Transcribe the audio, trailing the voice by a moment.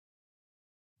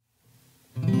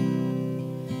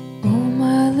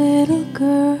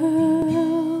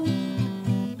girl,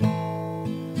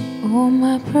 oh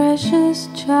my precious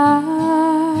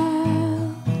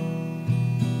child,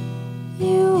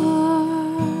 you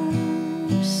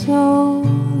are so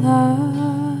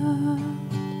loved.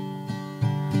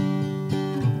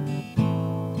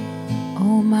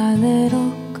 Oh my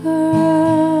little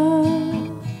girl,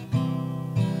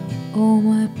 oh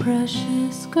my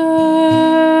precious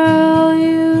girl,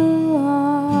 you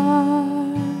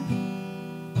are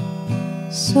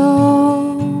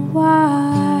so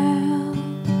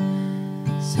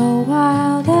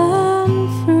wild and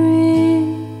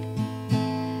free,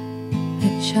 a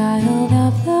child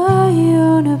of the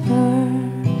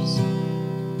universe,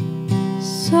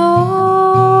 so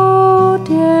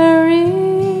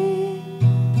daring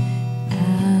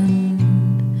and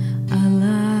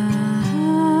alive.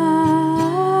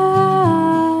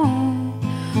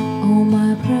 Oh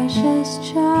my precious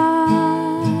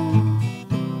child,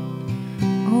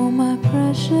 oh my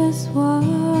precious one,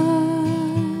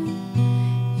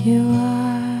 you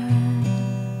are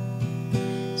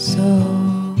so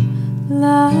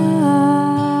loved.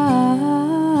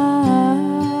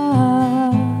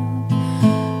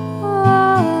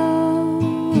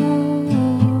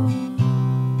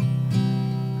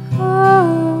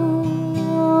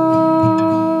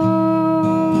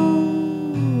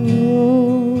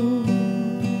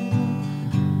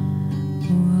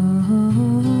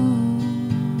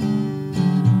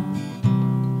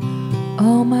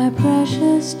 Oh my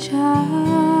precious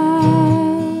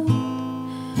child,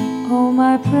 oh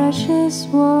my precious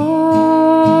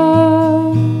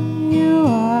one, you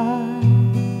are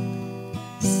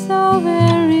so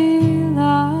very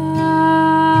loved.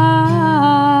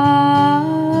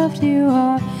 You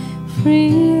are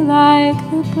free like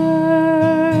the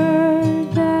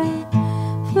bird that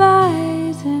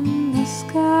flies in the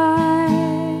sky.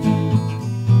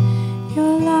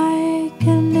 You're like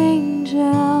an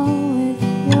angel,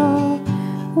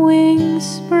 wings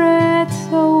spread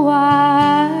so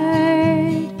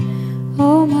wide.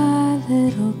 Oh my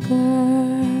little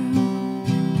girl,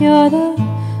 you're the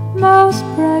most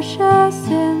precious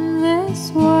in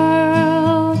this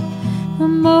world, the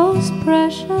most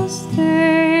precious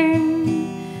thing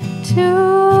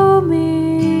to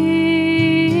me.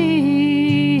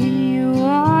 You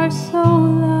are so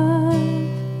loved,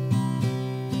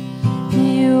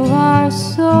 you are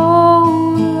so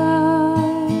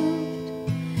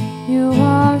you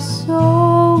are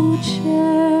so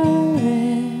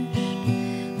cherished,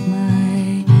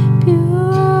 my beautiful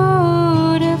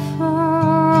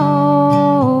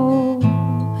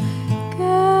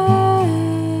girl.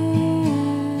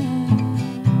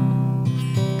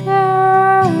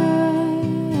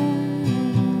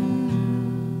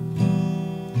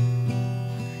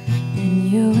 And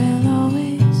you will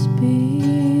always be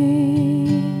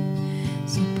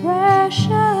so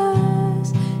precious,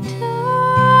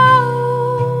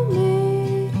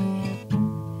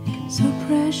 so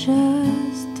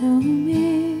precious to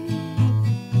me,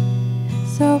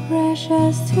 so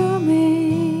precious to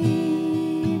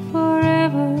me,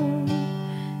 forever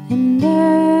and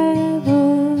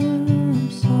ever. I'm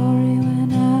sorry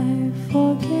when I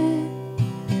forget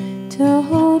to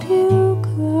hold you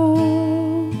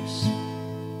close.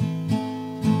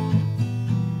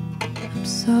 I'm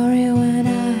sorry when I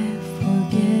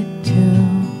forget to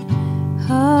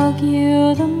hug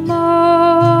you the most.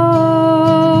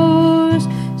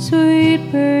 Sweet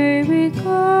baby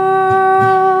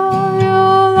girl,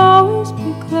 you'll always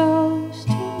be close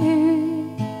to me.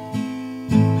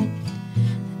 And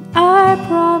I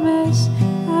promise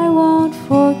I won't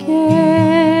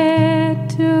forget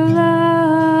to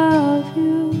love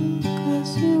you,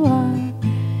 'cause you are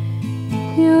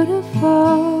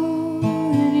beautiful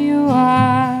and you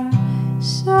are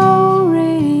so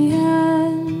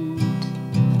radiant,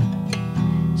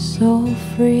 so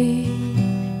free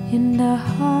in the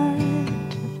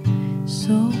heart,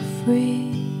 so free,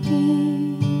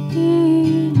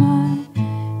 my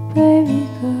baby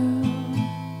girl,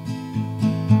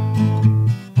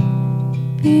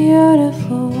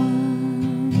 beautiful one.